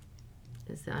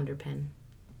 is the underpin.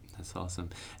 That's awesome.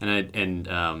 And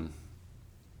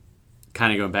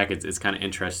kind of going back, it's kind of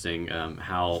interesting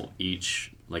how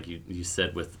each, like you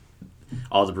said, with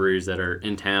all the breweries that are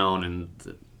in town, and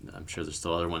I'm sure there's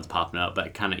still other ones popping up,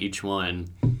 but kind of each one,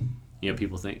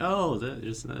 people think, oh,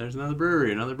 there's another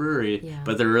brewery,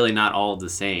 but they're really not all the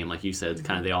same. Like you said,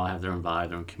 kind of they all have their own vibe,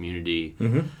 their own community,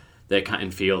 that kind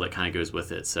of feel that kind of goes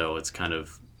with it. So it's kind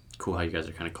of cool how you guys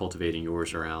are kind of cultivating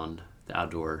yours around the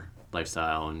outdoor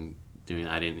lifestyle and doing.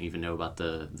 I didn't even know about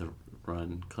the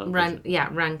Run Club.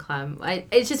 Run Club.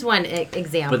 It's just one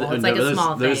example. It's like a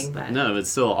small thing, but no, it's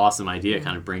still an awesome idea,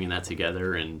 kind of bringing that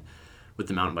together and with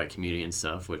the mountain bike community and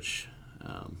stuff, which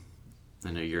I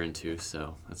know you're into.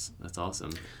 So that's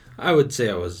awesome. I would say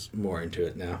I was more into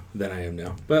it now than I am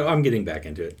now, but I'm getting back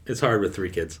into it. It's hard with 3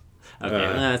 kids. Okay,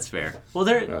 that's fair. Well,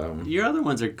 your other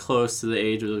ones are close to the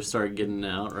age where they start getting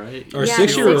out, right? Our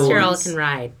 6-year-old can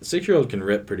ride. 6-year-old can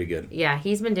rip pretty good. Yeah,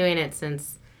 he's been doing it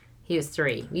since he was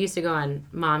 3. We used to go on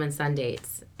mom and son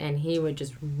dates, and he would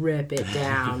just rip it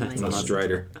down. On a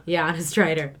Strider. Yeah, on a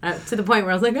Strider. To the point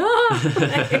where I was like,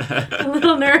 a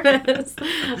little nervous.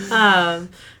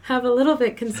 Have a little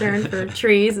bit concerned for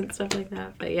trees and stuff like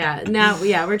that. But now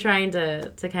we're trying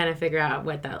to kind of figure out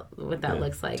what that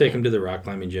looks like. Take him to the rock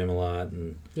climbing gym a lot.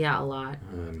 And a lot.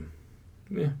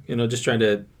 Just trying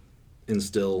to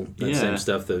instill that same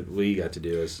stuff that we got to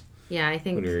do as I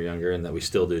think when we were younger, and that we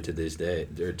still do to this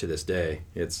day.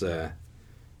 It's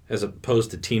as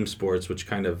opposed to team sports, which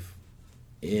kind of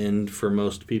end for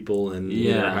most people in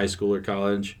either high school or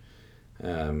college.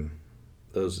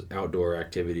 Those outdoor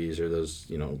activities, or those,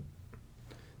 I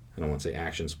don't want to say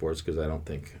action sports, because I don't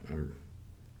think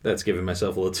that's giving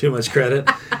myself a little too much credit.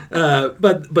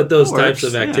 But those types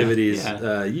of activities,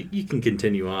 you can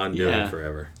continue on doing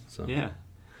forever. So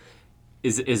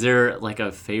is there like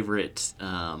a favorite?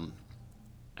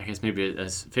 I guess maybe a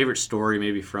favorite story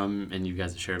maybe from, and you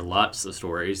guys have shared lots of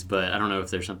stories, but I don't know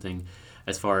if there's something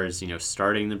as far as,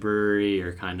 starting the brewery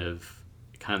or kind of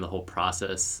the whole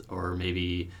process, or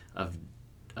maybe of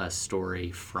a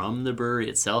story from the brewery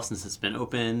itself since it's been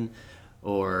open,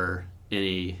 or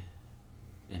any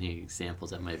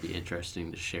examples that might be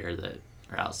interesting to share that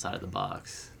are outside of the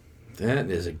box.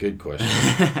 That is a good question.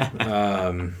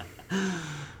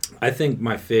 I think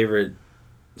my favorite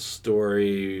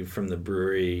story from the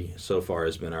brewery so far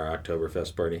has been our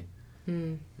Oktoberfest party.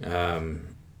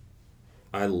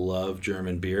 I love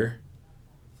German beer,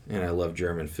 and I love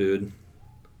German food,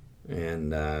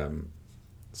 and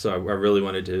so I really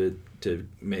wanted to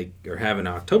make or have an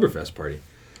Oktoberfest party.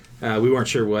 We weren't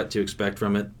sure what to expect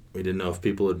from it. We didn't know if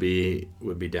people would be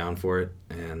down for it,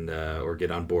 and or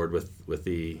get on board with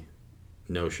the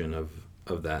notion of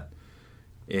that.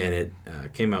 And it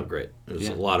came out great. It was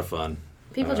a lot of fun.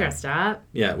 People dressed up.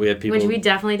 Yeah, we had people, which we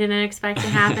definitely didn't expect to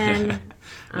happen.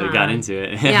 We got into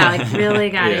it. Really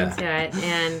got into it,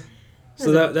 and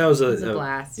so that was a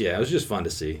blast. Yeah, it was just fun to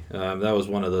see. That was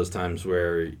one of those times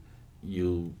where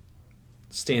you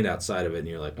stand outside of it and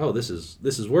you're like, oh, this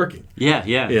is working. Yeah.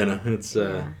 It's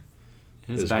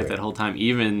It was back great. That whole time,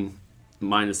 even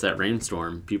minus that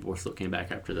rainstorm, people still came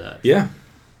back after that. Yeah.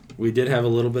 We did have a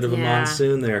little bit of a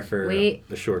monsoon there for a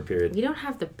short period. We don't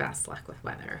have the best luck with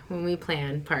weather. When we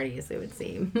plan parties, it would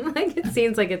seem. It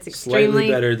seems like it's extremely... Slightly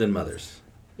better than Mother's.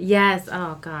 Yes.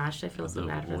 Oh, gosh. I feel so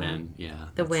bad for them. Yeah.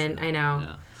 The wind. I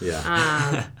know.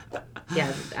 Yeah.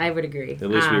 Yeah, I would agree. At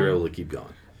least we were able to keep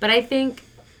going. But I think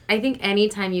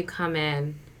anytime you come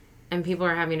in and people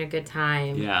are having a good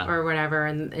time or whatever,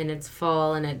 and it's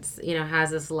full and it's,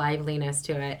 has this liveliness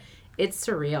to it, it's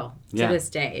surreal to this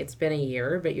day. It's been a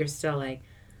year, but you're still like,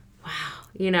 wow,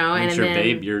 And sure,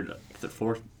 babe, you're the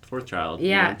fourth child.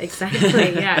 Yeah,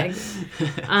 exactly. Yeah.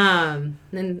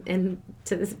 And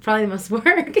to this, probably the most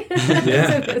work to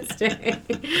this day.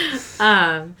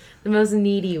 The most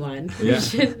needy one,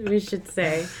 we should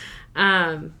say.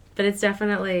 But it's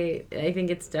definitely, I think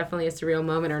it's definitely a surreal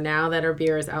moment. Or now that our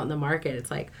beer is out in the market,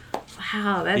 it's like,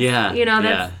 wow,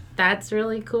 that's that's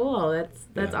really cool.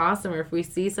 That's awesome. Or if we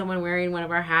see someone wearing one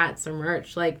of our hats or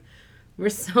merch, like, we're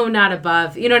so not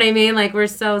above. You know what I mean? Like, we're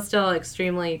so still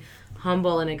extremely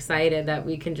humble and excited that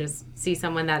we can just see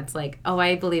someone that's like, oh,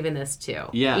 I believe in this too.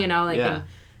 Yeah. And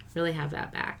really have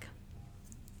that back.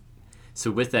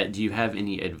 So with that, do you have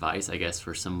any advice, I guess,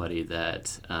 for somebody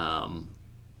that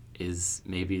is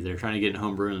maybe they're trying to get in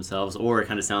homebrew themselves, or it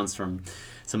kind of sounds from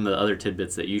some of the other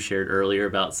tidbits that you shared earlier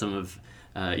about some of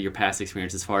your past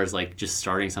experience as far as like just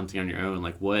starting something on your own,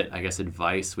 like what, I guess,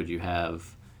 advice would you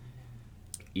have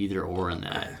either or in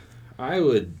that? I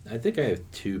think I have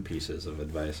two pieces of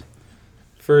advice.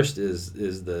 First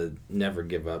is the never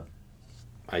give up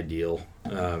ideal.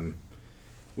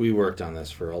 We worked on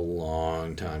this for a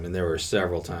long time, and there were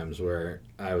several times where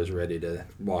I was ready to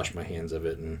wash my hands of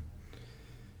it and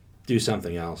do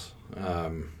something else.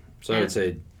 So I would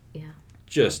say,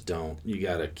 just don't. You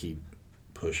got to keep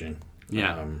pushing.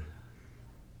 Yeah.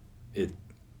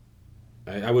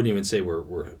 I wouldn't even say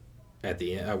we're at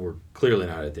the end. We're clearly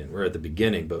not at the end. We're at the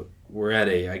beginning, but we're at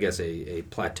a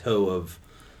plateau of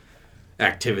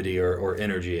activity or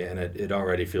energy, and it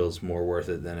already feels more worth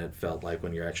it than it felt like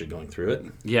when you're actually going through it.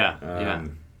 Yeah.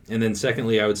 And then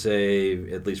secondly, I would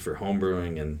say, at least for home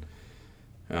brewing and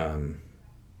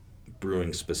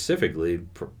brewing specifically,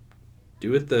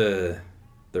 do it the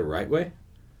right way.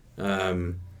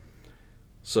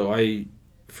 So I,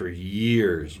 for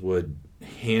years, would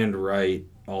handwrite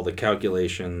all the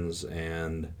calculations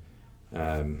and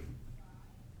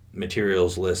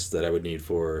materials lists that I would need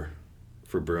for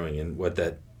brewing, and what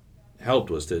that helped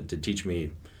was to teach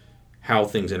me how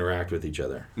things interact with each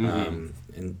other.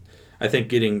 And I think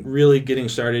getting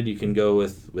started, you can go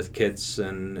with kits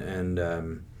and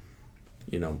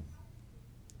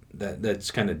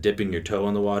that's kind of dipping your toe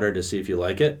in the water to see if you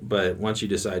like it. But once you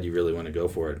decide you really want to go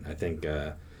for it, I think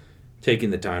taking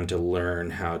the time to learn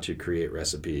how to create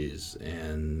recipes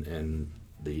and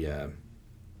the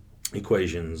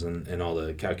equations and all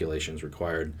the calculations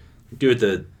required, do it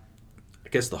the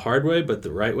hard way, but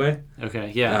the right way.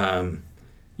 Okay, yeah.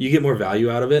 You get more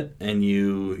value out of it, and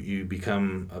you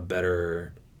become a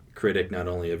better critic, not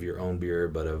only of your own beer,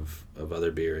 but of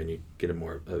other beer, and you get a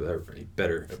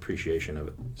better appreciation of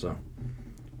it. So,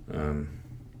 don't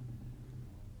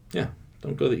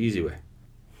go the easy way.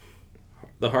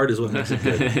 The hard is what makes it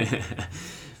good.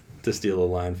 To steal a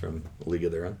line from A League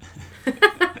of Their Own.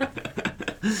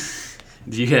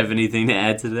 Do you have anything to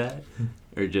add to that,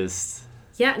 or just...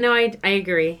 Yeah, no, I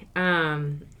agree.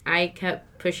 I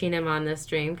kept pushing him on this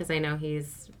dream because I know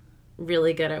he's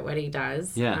really good at what he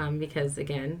does. Yeah. Because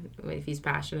again, if he's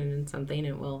passionate in something,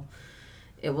 it will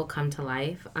come to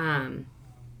life.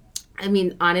 I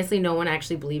mean, honestly, no one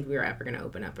actually believed we were ever going to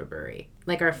open up a brewery.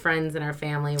 Like, our friends and our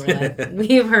family were like,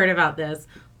 we've heard about this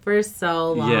for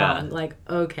so long. Yeah. Like,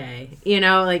 okay.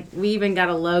 Like, we even got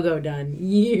a logo done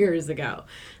years ago.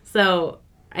 So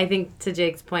I think, to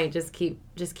Jake's point, just keep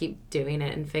doing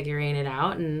it and figuring it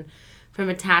out. And from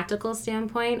a tactical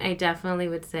standpoint, I definitely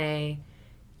would say,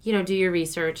 do your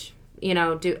research.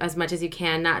 Do as much as you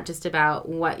can, not just about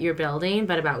what you're building,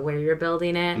 but about where you're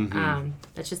building it. Mm-hmm.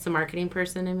 That's just a marketing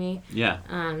person in me. Yeah.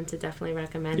 To definitely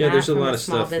recommend that. Yeah, there's a lot of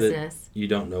small stuff business. that you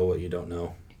don't know what you don't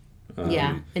know.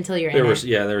 Until you're in it.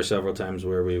 Yeah, there were several times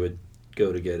where we would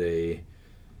go to get a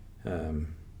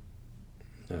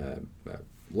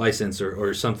license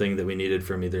or something that we needed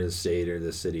from either the state or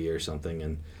the city or something,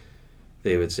 and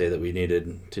they would say that we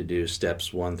needed to do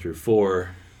steps 1 through 4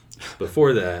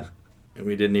 before that. And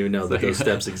we didn't even know that those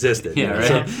steps existed. Yeah,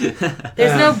 right. So,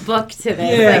 there's no book to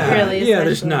this, really. Yeah,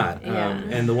 there's not. Yeah.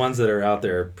 And the ones that are out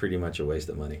there are pretty much a waste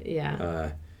of money.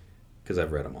 Yeah. Because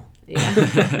I've read them all.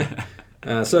 Yeah.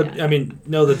 I mean,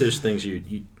 know that there's things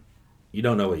you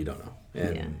don't know what you don't know.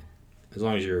 And as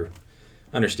long as you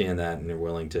understand that and you're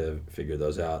willing to figure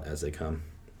those out as they come,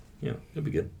 it'll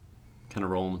be good. Kind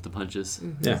of rolling with the punches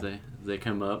Yeah. as they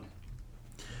come up.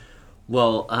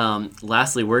 Well,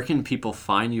 lastly, where can people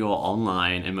find you all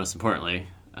online, and most importantly,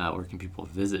 where can people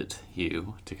visit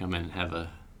you to come in and have a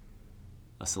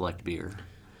select beer?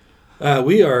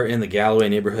 We are in the Galloway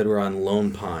neighborhood. We're on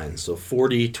Lone Pine, so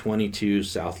 4022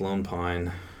 South Lone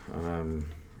Pine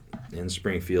in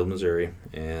Springfield, Missouri.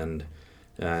 And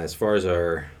as far as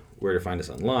where to find us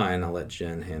online, I'll let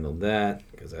Jen handle that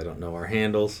because I don't know our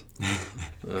handles.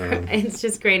 It's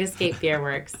just Great Escape Beer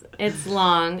Works. It's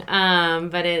long,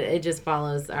 but it just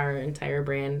follows our entire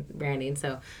branding.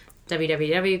 So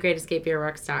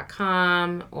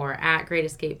www.greatescapebeerworks.com or at Great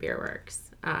Escape Beer Works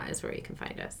is where you can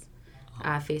find us.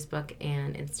 Facebook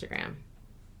and Instagram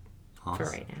Awesome.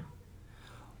 for right now.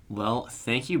 Well,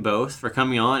 thank you both for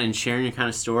coming on and sharing your kind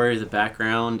of story, the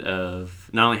background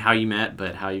of not only how you met,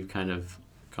 but how you've kind of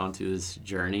gone through this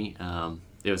journey.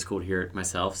 It was cool to hear it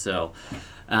myself. So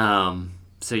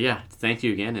yeah, thank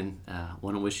you again, and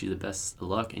want to wish you the best of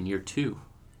luck in year 2.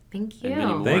 Thank you. And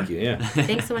many more. Thank you, yeah.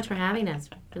 Thanks so much for having us.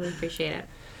 Really appreciate it.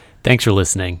 Thanks for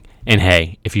listening. And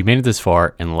hey, if you've made it this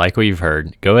far and like what you've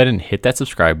heard, go ahead and hit that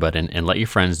subscribe button and let your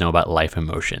friends know about Life in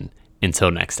Motion.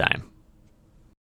 Until next time.